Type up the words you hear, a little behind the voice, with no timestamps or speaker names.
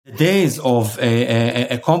The days of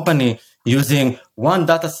a company using one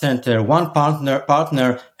data center, one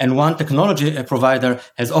partner, and one technology provider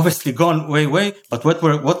has obviously gone way. But what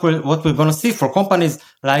we're going to see for companies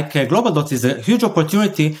like GlobalDots is a huge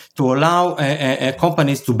opportunity to allow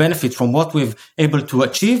companies to benefit from what we've able to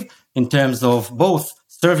achieve in terms of both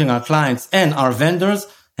serving our clients and our vendors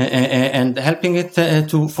and helping it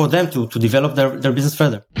for them to develop their business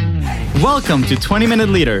further. Welcome to 20-Minute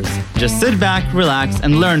Leaders. Just sit back, relax,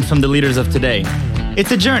 and learn from the leaders of today.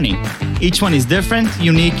 It's a journey. Each one is different,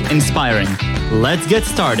 unique, inspiring. Let's get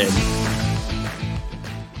started.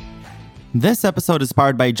 This episode is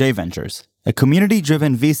powered by J Ventures, a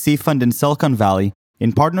community-driven VC fund in Silicon Valley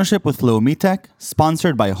in partnership with Leumi Tech,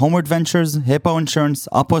 sponsored by Homeward Ventures, Hippo Insurance,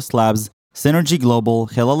 Upwest Labs, Synergy Global,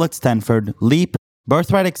 Hillel at Stanford, Leap,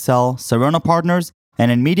 Birthright Excel, Serona Partners,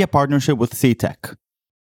 and in media partnership with CTech.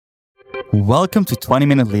 Welcome to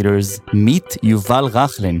 20-Minute Leaders. Meet Yuval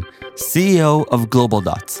Rachlin, CEO of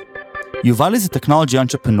GlobalDots. Yuval is a technology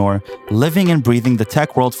entrepreneur living and breathing the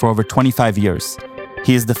tech world for over 25 years.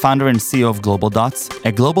 He is the founder and CEO of GlobalDots,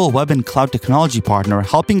 a global web and cloud technology partner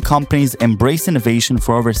helping companies embrace innovation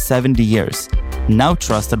for over 70 years. Now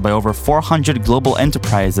trusted by over 400 global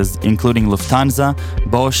enterprises, including Lufthansa,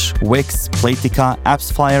 Bosch, Wix, Playtika,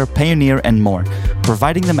 AppsFlyer, Payoneer, and more,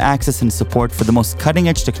 providing them access and support for the most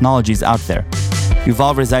cutting-edge technologies out there.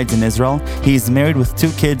 Yuval resides in Israel. He is married with 2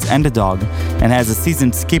 kids and a dog, and as a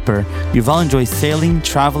seasoned skipper, Yuval enjoys sailing,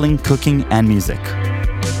 traveling, cooking, and music.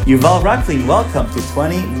 Yuval Rachlin, welcome to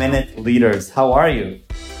 20-Minute Leaders. How are you?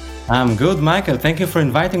 I'm good, Michael. Thank you for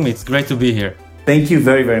inviting me. It's great to be here. Thank you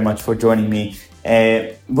very, very much for joining me.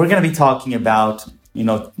 We're going to be talking about,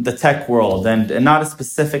 the tech world and not a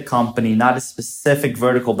specific company, not a specific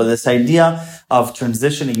vertical, but this idea of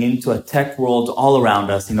transitioning into a tech world all around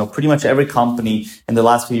us. Pretty much every company in the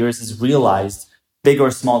last few years has realized, big or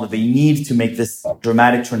small, that they need to make this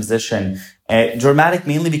dramatic transition. Dramatic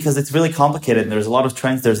mainly because it's really complicated. There's a lot of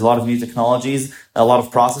trends, there's a lot of new technologies, a lot of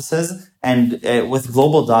processes. And with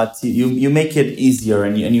GlobalDots, you make it easier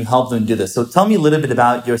and you help them do this. So tell me a little bit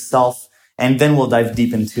about yourself, and then we'll dive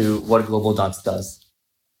deep into what GlobalDots does.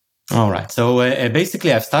 All right. So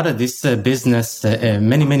basically, I've started this business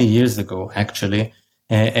many years ago, actually.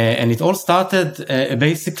 And it all started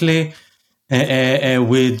basically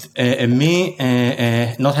with me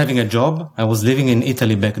not having a job. I was living in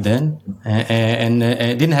Italy back then and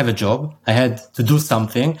I didn't have a job. I had to do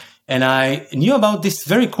something. And I knew about this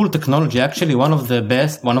very cool technology, actually one of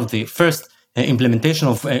the first implementation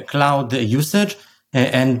of cloud usage.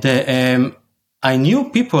 And I knew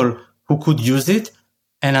people who could use it.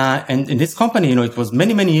 And in this company, it was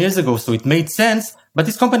many years ago, so it made sense. But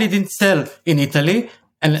this company didn't sell in Italy.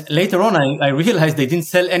 And later on, I realized they didn't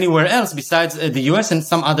sell anywhere else besides the US and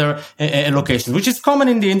some other locations, which is common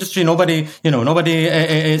in the industry. Nobody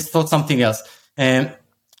thought something else.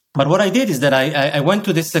 But what I did is that I went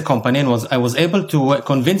to this company and I was able to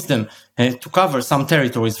convince them to cover some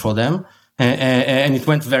territories for them. And it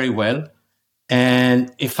went very well.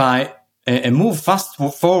 And if I move fast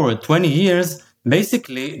forward 20 years,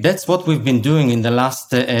 basically, that's what we've been doing in the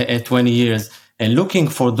last 20 years. And looking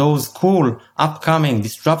for those cool, upcoming,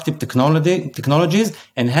 disruptive technologies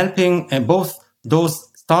and helping both those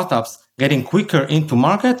startups getting quicker into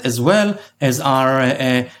market as well as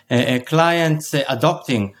our clients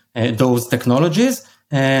adopting those technologies.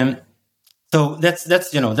 So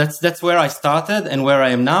that's where I started and where I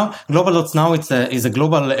am now. GlobalDots now is a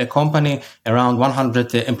global company, around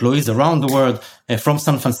 100 employees around the world, from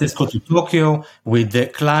San Francisco to Tokyo,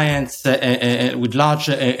 with clients, with large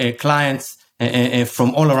clients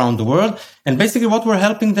from all around the world. And basically what we're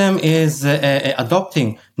helping them is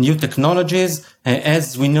adopting new technologies.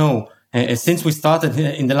 As we know, since we started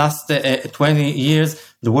in the last 20 years,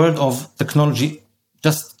 the world of technology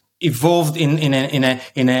just evolved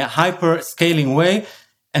in a hyper scaling way.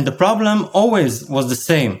 And the problem always was the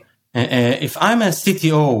same. If I'm a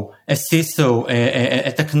CTO, a CISO,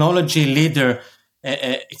 a technology leader,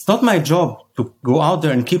 it's not my job to go out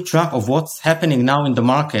there and keep track of what's happening now in the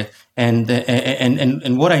market and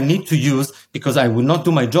what I need to use, because I will not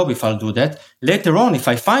do my job if I'll do that. Later on, if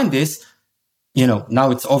I find this,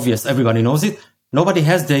 now it's obvious, everybody knows it. Nobody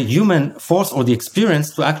has the human force or the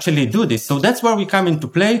experience to actually do this. So that's where we come into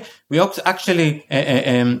play. We actually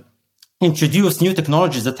introduce new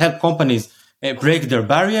technologies that help companies break their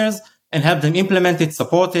barriers and help them implement it,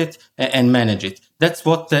 support it, and manage it. That's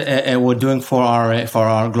what we're doing for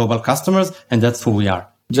our global customers, and that's who we are.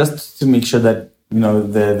 Just to make sure that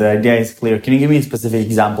the idea is clear, can you give me a specific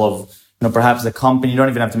example of perhaps a company, you don't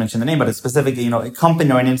even have to mention the name, but a specific, a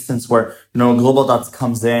company or an instance where, Global Dots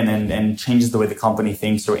comes in and changes the way the company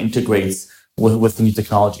thinks or integrates with new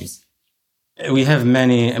technologies? We have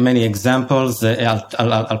many examples.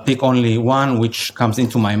 I'll pick only one which comes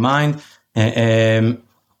into my mind. And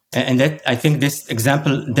that, I think this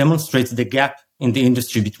example demonstrates the gap in the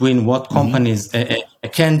industry between what companies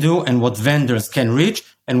can do and what vendors can reach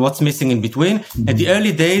and what's missing in between. At the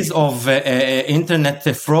early days of internet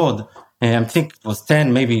fraud, I think it was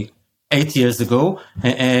 10, maybe 8 years ago,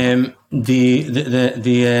 the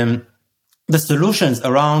solutions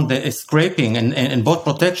around the scraping and bot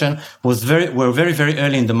protection were very, very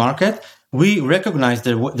early in the market. We recognized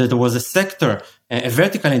that there was a sector, a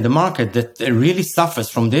vertical in the market that really suffers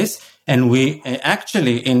from this. And we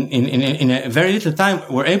actually, in a very little time,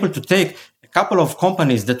 were able to take a couple of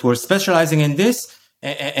companies that were specializing in this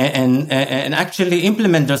and actually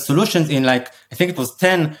implement their solutions in, like, I think it was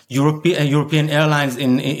 10 European airlines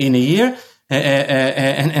in a year.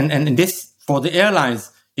 And this, for the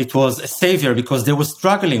airlines, it was a savior because they were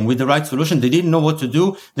struggling with the right solution. They didn't know what to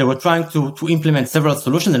do. They were trying to implement several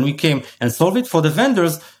solutions, and we came and solved it. For the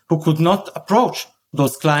vendors who could not approach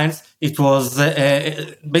those clients, it was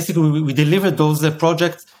basically we delivered those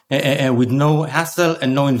projects with no hassle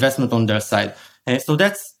and no investment on their side. So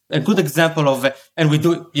that's a good example of, and we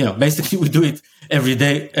do, basically we do it every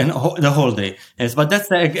day and the whole day. But that's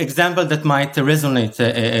an example that might resonate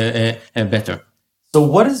better. So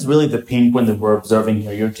what is really the pain point that we're observing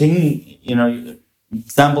here? You're taking,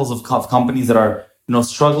 examples of companies that are,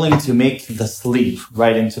 struggling to make the leap,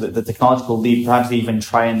 right, into the technological leap. Perhaps they even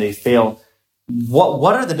try and they fail.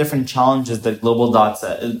 What are the different challenges that Global Dots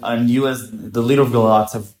and you as the leader of Global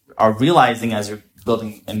Dots are realizing as you're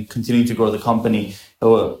building and continuing to grow the company,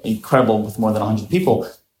 incredible with more than 100 people?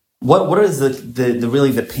 What is the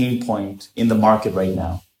really the pain point in the market right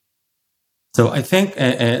now? So I think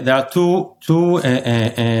there are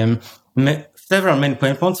several main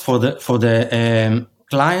pain points for the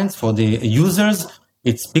clients, for the users.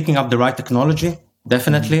 It's picking up the right technology,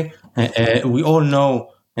 definitely. We all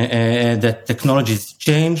know that technologies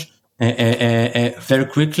change very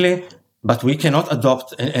quickly, but we cannot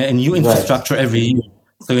adopt a new infrastructure every year.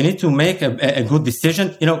 So you need to make a good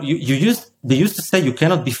decision. They used to say you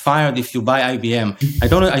cannot be fired if you buy IBM. I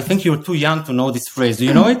don't know. I think you're too young to know this phrase. Do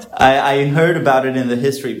you know it? I heard about it in the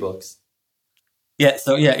history books. Yeah.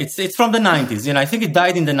 So yeah, it's from the 90s. I think it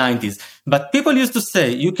died in the 90s. But people used to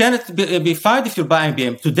say you cannot be fired if you buy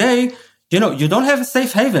IBM. Today, you don't have a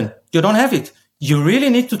safe haven. You don't have it. You really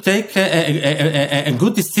need to take a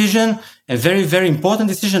good decision, a very, very important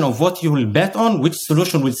decision of what you will bet on, which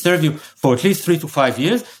solution will serve you for at least 3 to 5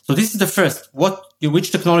 years. So this is the first,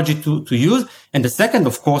 which technology to use. And the second,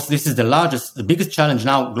 of course, this is the biggest challenge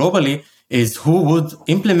now globally, is who would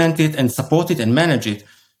implement it and support it and manage it.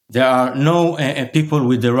 There are no people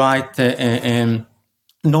with the right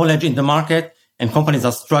knowledge in the market, and companies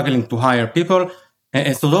are struggling to hire people.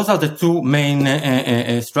 So those are the two main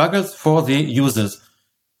struggles for the users.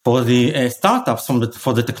 For the startups,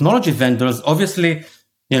 for the technology vendors, obviously,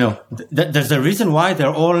 there's a reason why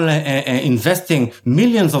they're all investing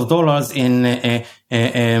millions of dollars in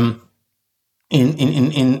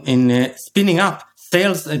spinning up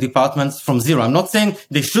sales departments from zero. I'm not saying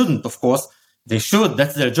they shouldn't, of course. They should.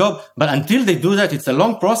 That's their job. But until they do that, it's a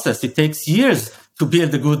long process. It takes years to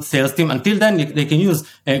build a good sales team. Until then, they can use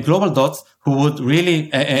Global Dots, who would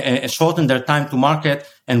really shorten their time to market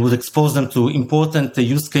and would expose them to important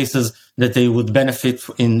use cases that they would benefit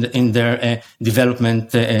in their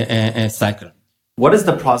development cycle. What is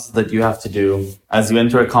the process that you have to do as you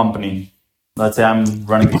enter a company? Let's say I'm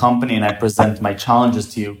running a company and I present my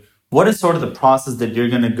challenges to you. What is sort of the process that you're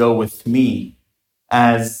going to go with me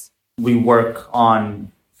as we work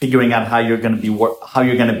on figuring out how you're going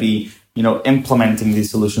to be implementing these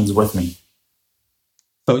solutions with me?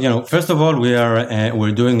 So, first of all,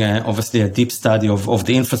 we're doing obviously a deep study of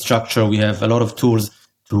the infrastructure. We have a lot of tools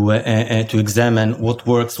to examine what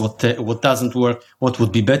works, what doesn't work, what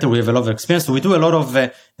would be better. We have a lot of experience. So we do a lot of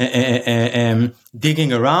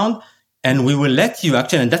digging around, and we will let you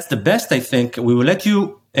actually, and that's the best, I think, we will let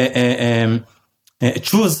you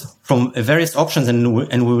choose from various options, and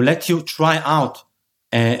we will let you try out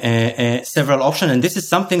several options. And this is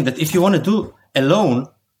something that if you want to do alone,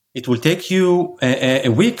 it will take you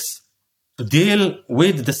weeks to deal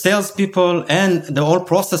with the salespeople and the whole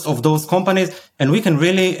process of those companies. And we can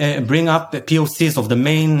really bring up POCs of the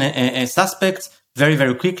main suspects very,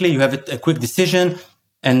 very quickly. You have a quick decision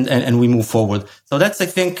and we move forward. So that's, I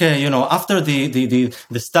think, after the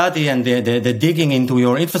study and the digging into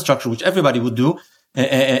your infrastructure, which everybody would do,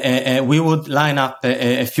 we would line up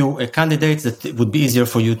a few candidates that it would be easier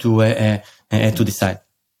for you to decide.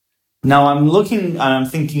 Now I'm looking and I'm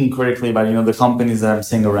thinking critically about, the companies that I'm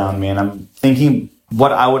seeing around me, and I'm thinking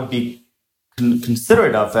what I would be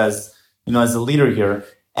considerate of as, as a leader here.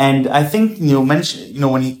 And I think,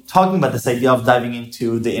 when you're talking about this idea of diving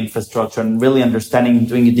into the infrastructure and really understanding and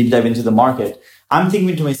doing a deep dive into the market, I'm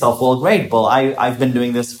thinking to myself, well, great. Well, I've been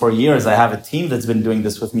doing this for years. I have a team that's been doing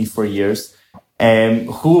this with me for years.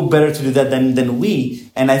 Who better to do that than we?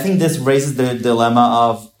 And I think this raises the dilemma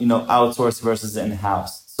of, outsource versus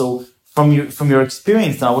in-house. So from your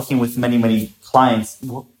experience now working with many clients,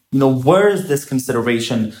 where is this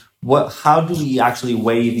consideration? How do we actually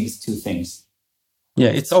weigh these two things? Yeah,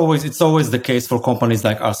 it's always the case for companies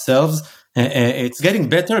like ourselves. It's getting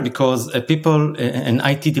better because people an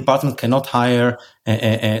IT department cannot hire.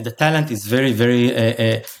 The talent is very,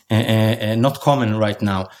 very not common right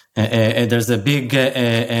now. There's a big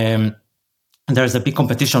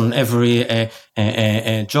competition on every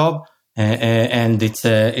job, and it's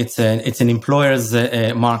an employer's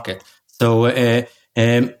market. So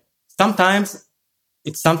sometimes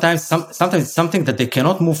it's something that they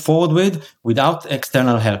cannot move forward with without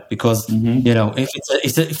external help, because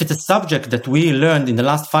if it's a subject that we learned in the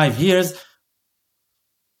last 5 years,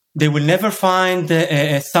 they will never find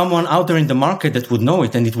someone out there in the market that would know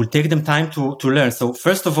it, and it will take them time to learn. So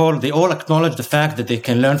first of all, they all acknowledge the fact that they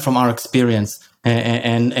can learn from our experience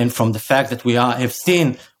and from the fact that we have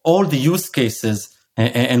seen all the use cases,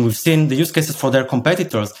 and we've seen the use cases for their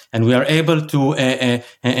competitors, and we are able to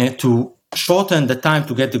shorten the time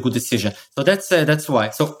to get the good decision. So that's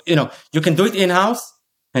why. So you can do it in-house.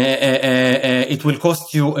 It will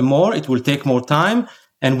cost you more. It will take more time,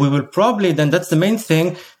 and we will probably then. That's the main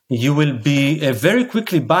thing. You will be very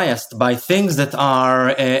quickly biased by things that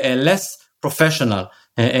are less professional.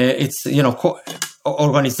 It's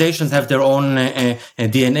organizations have their own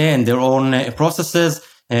DNA and their own processes,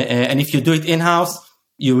 and if you do it in-house,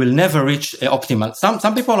 you will never reach optimal.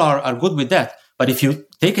 Some people are good with that, but if you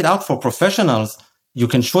take it out for professionals, you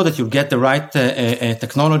can show that you get the right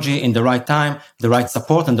technology in the right time, the right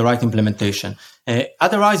support, and the right implementation.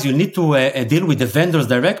 Otherwise, you need to deal with the vendors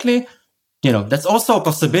directly. That's also a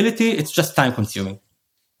possibility. It's just time consuming.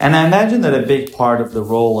 And I imagine that a big part of the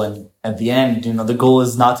role, and at the end, the goal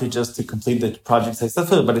is not to complete the project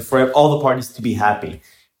successfully, but for all the parties to be happy,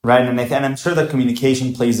 right? And I'm sure that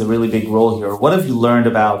communication plays a really big role here. What have you learned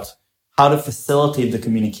about how to facilitate the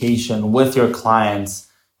communication with your clients,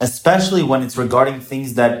 especially when it's regarding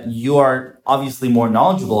things that you are obviously more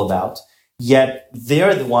knowledgeable about, yet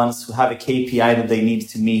they're the ones who have a KPI that they need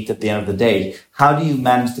to meet at the end of the day? How do you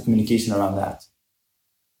manage the communication around that?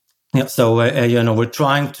 Yeah, so we're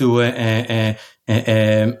trying to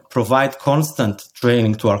provide constant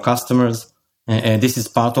training to our customers. This is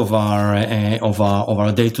part of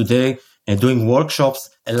our day-to-day, doing workshops,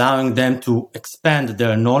 allowing them to expand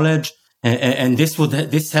their knowledge, and this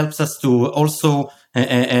helps us to also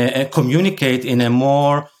communicate in a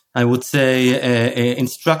more, I would say, in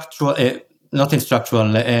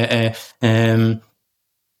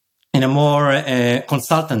a more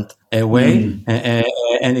consultant way,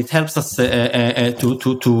 and it helps us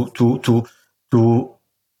to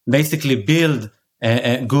basically build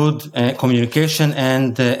a good communication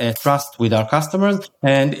and trust with our customers,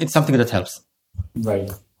 and it's something that helps.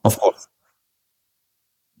 Right. Of course.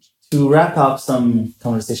 To wrap up some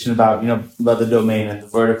conversation about the domain and the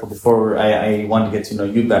vertical, before I want to get to know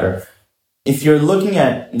you better. If you're looking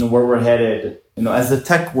at where we're headed, as a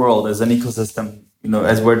tech world, as an ecosystem,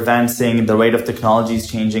 as we're advancing, the rate of technology is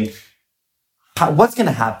changing. What's going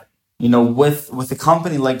to happen? With a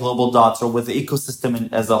company like Global Dots, or with the ecosystem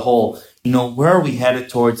as a whole, where are we headed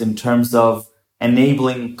towards in terms of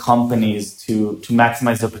enabling companies to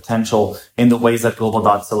maximize their potential in the ways that Global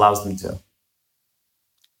Dots allows them to?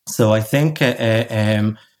 So I think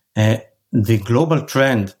the global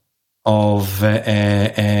trend of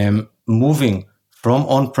moving from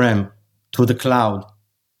on-prem to the cloud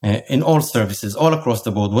in all services, all across the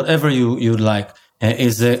board, whatever you'd like,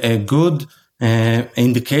 is a good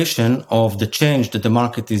indication of the change that the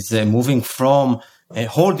market is moving from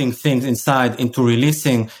holding things inside into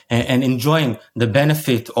releasing and enjoying the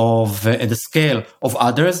benefit of the scale of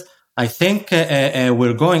others. I think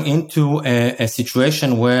we're going into a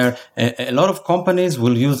situation where a lot of companies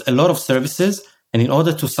will use a lot of services, and in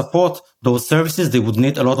order to support those services, they would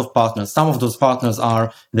need a lot of partners. Some of those partners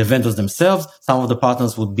are the vendors themselves. Some of the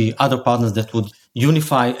partners would be other partners that would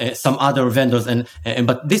unify some other vendors.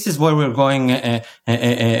 But this is where we're going.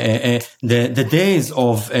 The days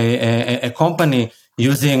of a company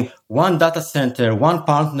using one data center, one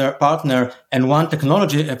partner, and one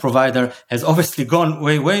technology provider has obviously gone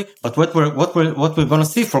way. But what we're going to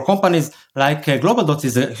see for companies like GlobalDots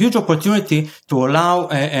is a huge opportunity to allow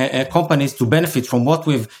companies to benefit from what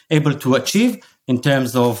we've able to achieve in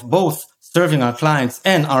terms of both serving our clients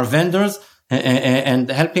and our vendors and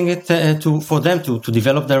helping it for them to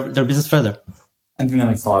develop their business further. I think that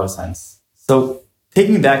makes a lot of sense. So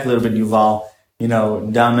taking back a little bit, Yuval,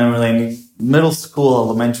 down memory lane, middle school,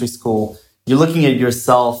 elementary school, you're looking at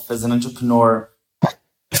yourself as an entrepreneur,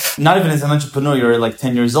 not even as an entrepreneur, you're like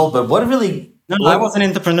 10 years old, but what really... No, I was an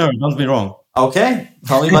entrepreneur, don't be wrong. Okay,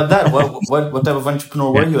 tell me about that. What type of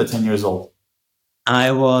entrepreneur were you at 10 years old?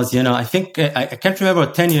 I was, I think, I can't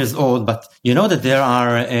remember 10 years old, but that there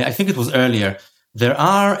are, I think it was earlier, there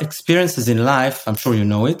are experiences in life, I'm sure you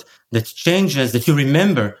know it, that you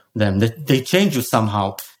remember them, that they change you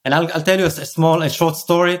somehow. And I'll tell you a short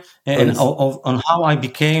story on how I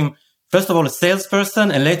became, first of all, a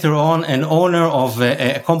salesperson, and later on an owner of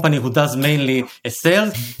a company who does mainly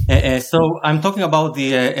sales. So I'm talking about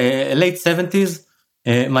the late 70s.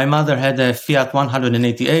 My mother had a Fiat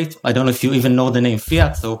 188. I don't know if you even know the name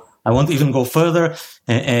Fiat, so I won't even go further.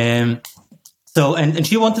 And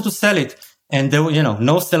she wanted to sell it. And there were,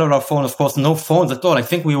 no cellular phone, of course, no phones at all. I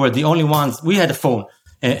think we were the only ones. We had a phone.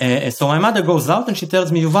 So my mother goes out and she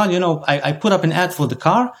tells me, Yuval, I put up an ad for the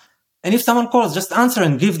car. And if someone calls, just answer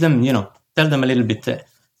and give them, tell them a little bit.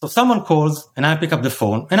 So someone calls and I pick up the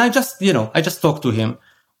phone and I just talk to him.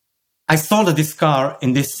 I sold this car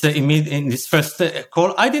in this first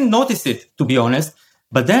call. I didn't notice it, to be honest.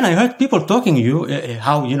 But then I heard people talking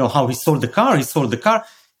how he sold the car.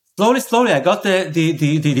 Slowly, I got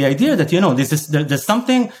the idea that there's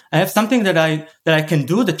something. I have something that I can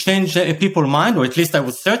do that change people's mind, or at least I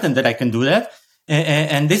was certain that I can do that.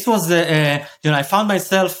 And this was I found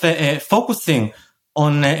myself focusing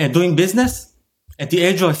on doing business at the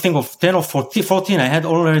age of, I think, of 10 or 14. I had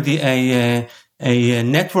already a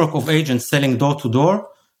network of agents selling door to door.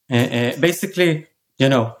 Basically,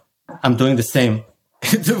 I'm doing the same.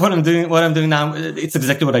 what I'm doing now, it's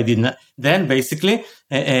exactly what I did then, basically.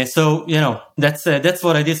 So, that's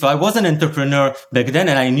what I did. So I was an entrepreneur back then,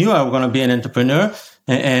 and I knew I was going to be an entrepreneur.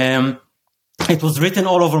 It was written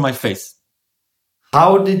all over my face.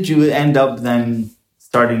 How did you end up then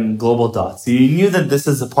starting GlobalDots? You knew that this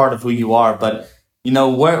is a part of who you are, but,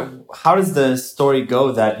 how does the story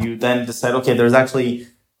go that you then decide, okay, there's actually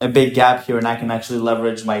a big gap here and I can actually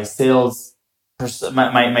leverage my sales,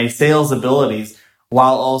 my sales abilities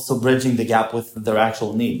while also bridging the gap with their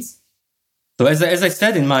actual needs? So as I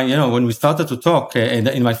said in my, when we started to talk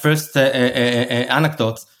in my first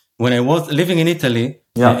anecdotes, when I was living in Italy,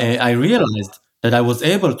 I realized that I was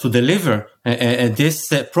able to deliver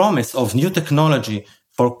this promise of new technology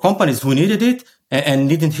for companies who needed it and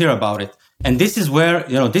didn't hear about it. And this is where,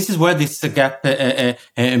 this gap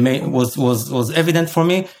was evident for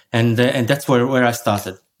me, and that's where I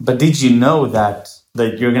started. But did you know that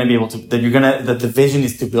you're going to be able to, that the vision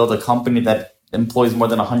is to build a company that employs more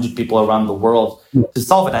than 100 people around the world to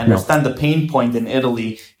solve it? I understand the pain point in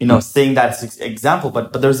Italy, seeing that example,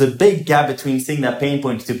 but there's a big gap between seeing that pain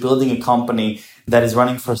point to building a company that is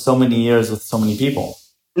running for so many years with so many people.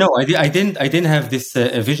 No, I didn't have this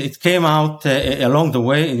vision. It came out along the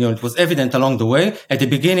way. It was evident along the way. At the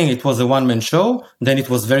beginning, it was a one-man show. Then it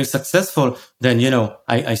was very successful. Then,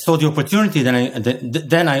 I saw the opportunity.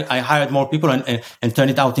 Then I hired more people and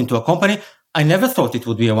turned it out into a company. I never thought it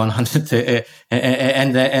would be a 100,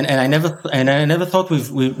 and I never thought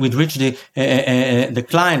we'd reach the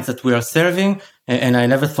clients that we are serving, and I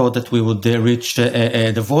never thought that we would reach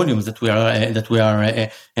the volumes that we are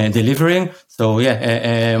delivering. So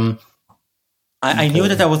I knew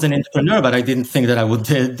that I was an entrepreneur, but I didn't think that I would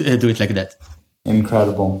do it like that.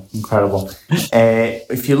 Incredible.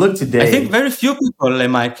 If you look today, I think very few people,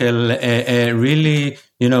 Michael, really,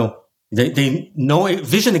 They know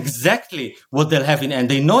vision exactly what they'll have in end.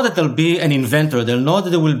 They know that there'll be an inventor. They'll know that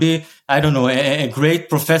there will be, I don't know, a great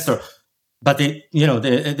professor. But they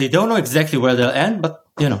don't know exactly where they'll end. But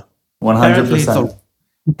 100%.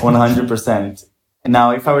 100%.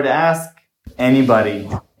 Now, if I were to ask anybody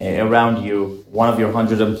around you, one of your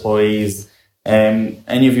 100 employees,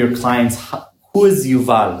 any of your clients, who is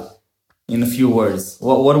Yuval? In a few words,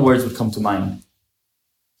 what words would come to mind?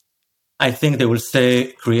 I think they will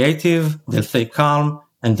say creative, they'll say calm,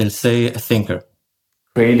 and they'll say a thinker.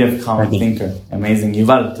 Creative, calm, thinker. Amazing.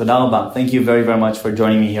 Yuval, toda rabba. Thank you very, very much for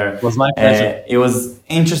joining me here. It was my pleasure. It was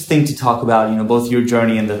interesting to talk about, both your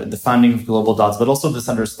journey and the founding of GlobalDots, but also this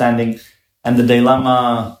understanding and the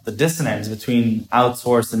dilemma, the dissonance between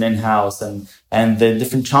outsource and in-house, and the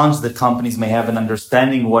different challenges that companies may have in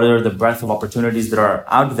understanding what are the breadth of opportunities that are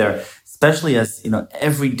out there, especially as,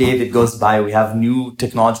 every day that goes by, we have new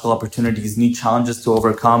technological opportunities, new challenges to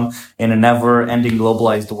overcome in a never-ending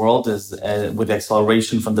globalized world with the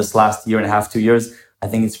acceleration from this last year and a half, 2 years. I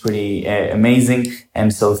think it's pretty amazing.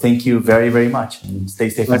 And so thank you very, very much. And stay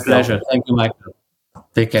safe. My pleasure. Thank you, Michael.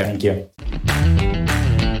 Take care. Thank you.